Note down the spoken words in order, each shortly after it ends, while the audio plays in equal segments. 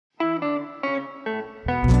I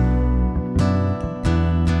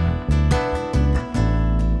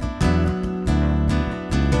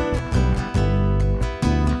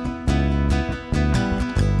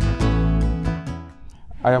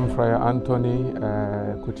am Friar Anthony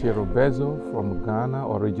Bezo from Ghana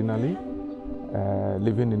originally,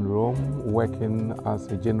 living in Rome, working as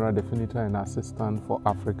a General Definitor and Assistant for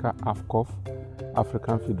Africa, AFCOF,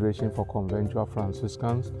 African Federation for Conventual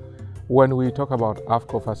Franciscans. When we talk about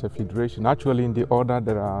AFCOF as a federation, actually in the order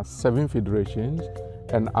there are 7 federations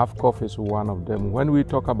and AFCOF is one of them. When we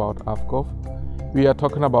talk about AFCOF, we are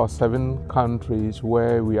talking about 7 countries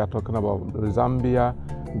where we are talking about Zambia,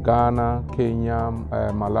 Ghana, Kenya,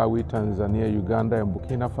 Malawi, Tanzania, Uganda, and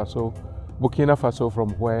Burkina Faso. Burkina Faso from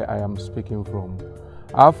where I am speaking from.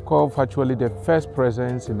 AFCOF, actually the first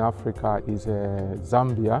presence in Africa is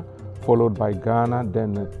Zambia, followed by Ghana,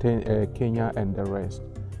 then Kenya and the rest.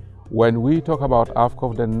 When we talk about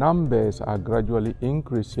AFCOF, the numbers are gradually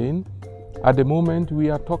increasing. At the moment, we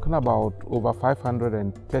are talking about over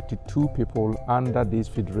 532 people under this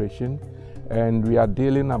federation, and we are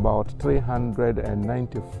dealing about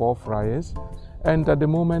 394 friars. And at the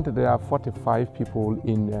moment, there are 45 people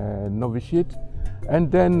in novitiate, and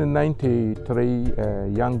then 93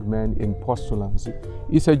 young men in postulancy.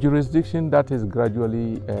 It's a jurisdiction that is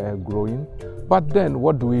gradually growing. But then,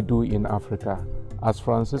 what do we do in Africa? As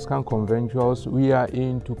Franciscan conventuals, we are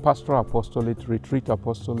into pastoral apostolate, retreat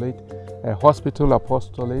apostolate, hospital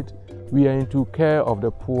apostolate. We are into care of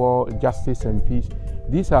the poor, justice and peace.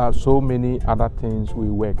 These are so many other things we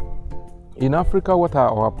work. In Africa, what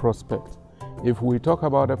are our prospects? If we talk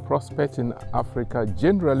about the prospects in Africa,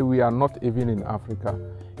 generally we are not even in Africa.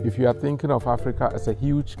 If you are thinking of Africa as a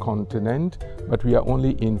huge continent, but we are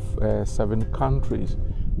only in 7 countries.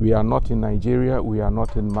 We are not in Nigeria, we are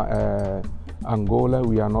not in Angola,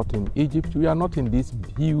 we are not in Egypt, we are not in these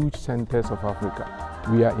huge centers of Africa.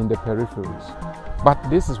 We are in the peripheries. But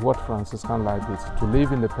this is what Franciscan life is, to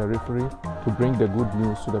live in the periphery, to bring the good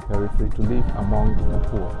news to the periphery, to live among the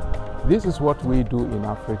poor. This is what we do in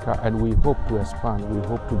Africa, and we hope to expand, we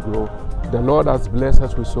hope to grow. The Lord has blessed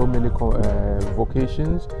us with so many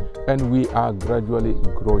vocations, and we are gradually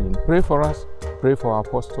growing. Pray for us, pray for our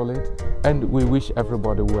apostolate, and we wish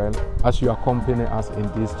everybody well as you accompany us in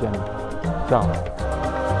this journey. Ciao.